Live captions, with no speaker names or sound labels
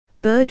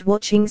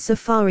Birdwatching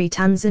Safari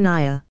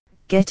Tanzania.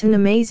 Get an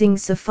amazing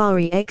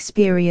safari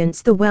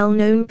experience. The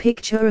well-known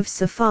picture of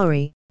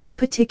safari,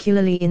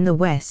 particularly in the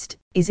West,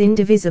 is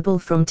indivisible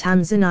from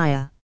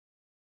Tanzania.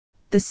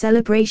 The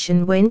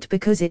celebration went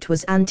because it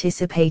was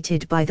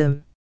anticipated by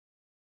them.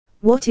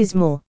 What is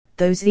more,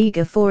 those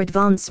eager for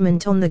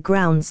advancement on the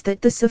grounds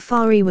that the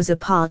safari was a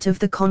part of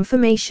the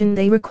confirmation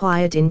they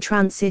required in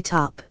transit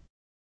up.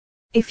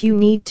 If you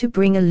need to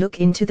bring a look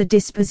into the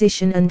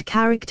disposition and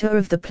character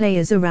of the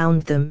players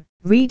around them,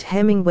 read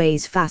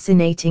Hemingway's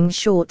fascinating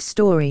short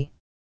story.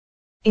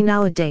 In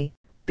our day,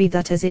 be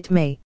that as it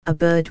may, a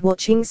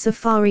bird-watching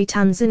safari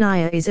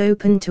Tanzania is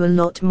open to a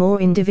lot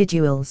more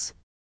individuals.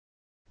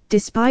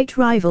 Despite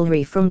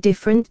rivalry from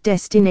different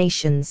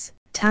destinations,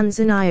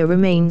 Tanzania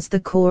remains the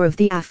core of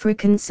the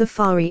African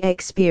safari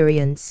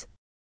experience.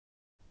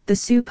 The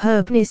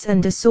superbness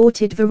and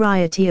assorted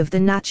variety of the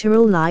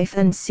natural life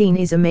and scene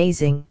is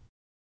amazing.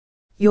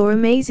 Your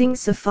amazing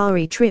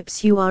safari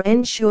trips. You are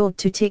ensured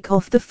to tick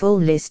off the full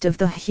list of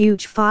the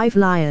huge 5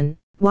 lion,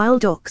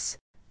 wild ox,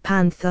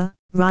 panther,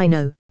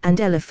 rhino,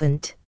 and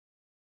elephant.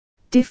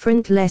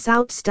 Different less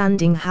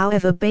outstanding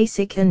however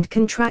basic and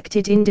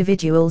contracted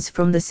individuals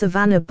from the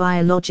savanna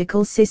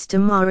biological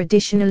system are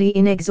additionally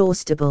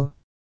inexhaustible.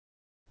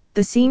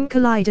 The scene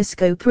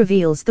kaleidoscope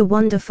reveals the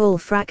wonderful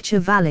Fracture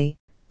Valley,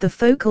 the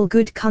focal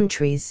good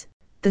countries,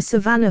 the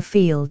savanna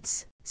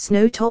fields,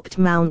 snow-topped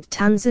Mount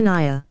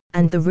Tanzania,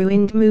 and the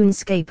ruined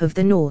moonscape of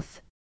the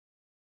north.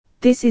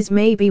 This is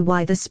maybe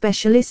why the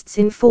specialists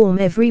inform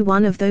every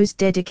one of those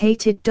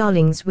dedicated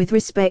darlings with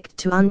respect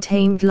to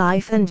untamed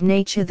life and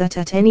nature that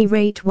at any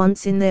rate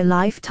once in their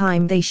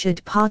lifetime they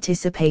should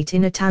participate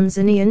in a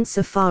Tanzanian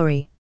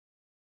safari.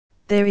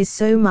 There is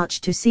so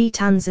much to see.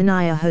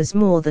 Tanzania has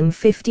more than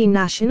 50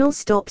 national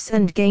stops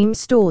and game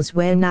stores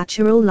where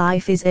natural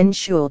life is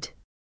ensured.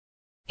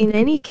 In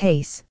any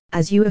case,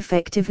 as you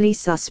effectively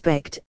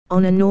suspect,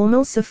 on a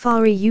normal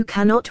safari you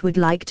would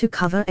like to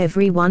cover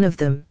every one of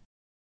them.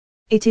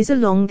 It is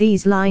along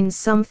these lines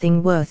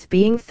something worth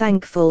being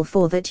thankful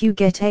for that you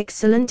get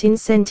excellent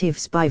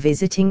incentives by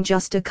visiting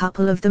just a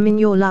couple of them in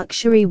your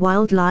luxury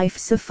wildlife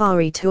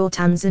safari tour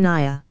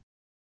Tanzania.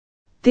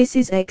 This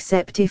is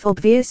except if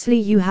obviously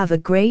you have a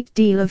great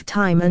deal of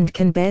time and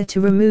can bear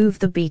to remove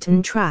the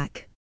beaten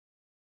track.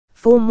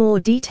 For more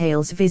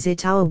details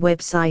visit our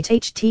website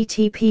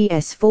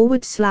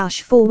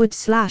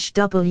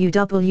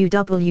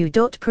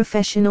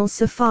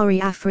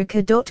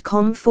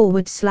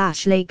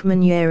https://www.professionalsafariafrica.com/Lake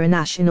Manyara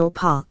National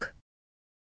Park.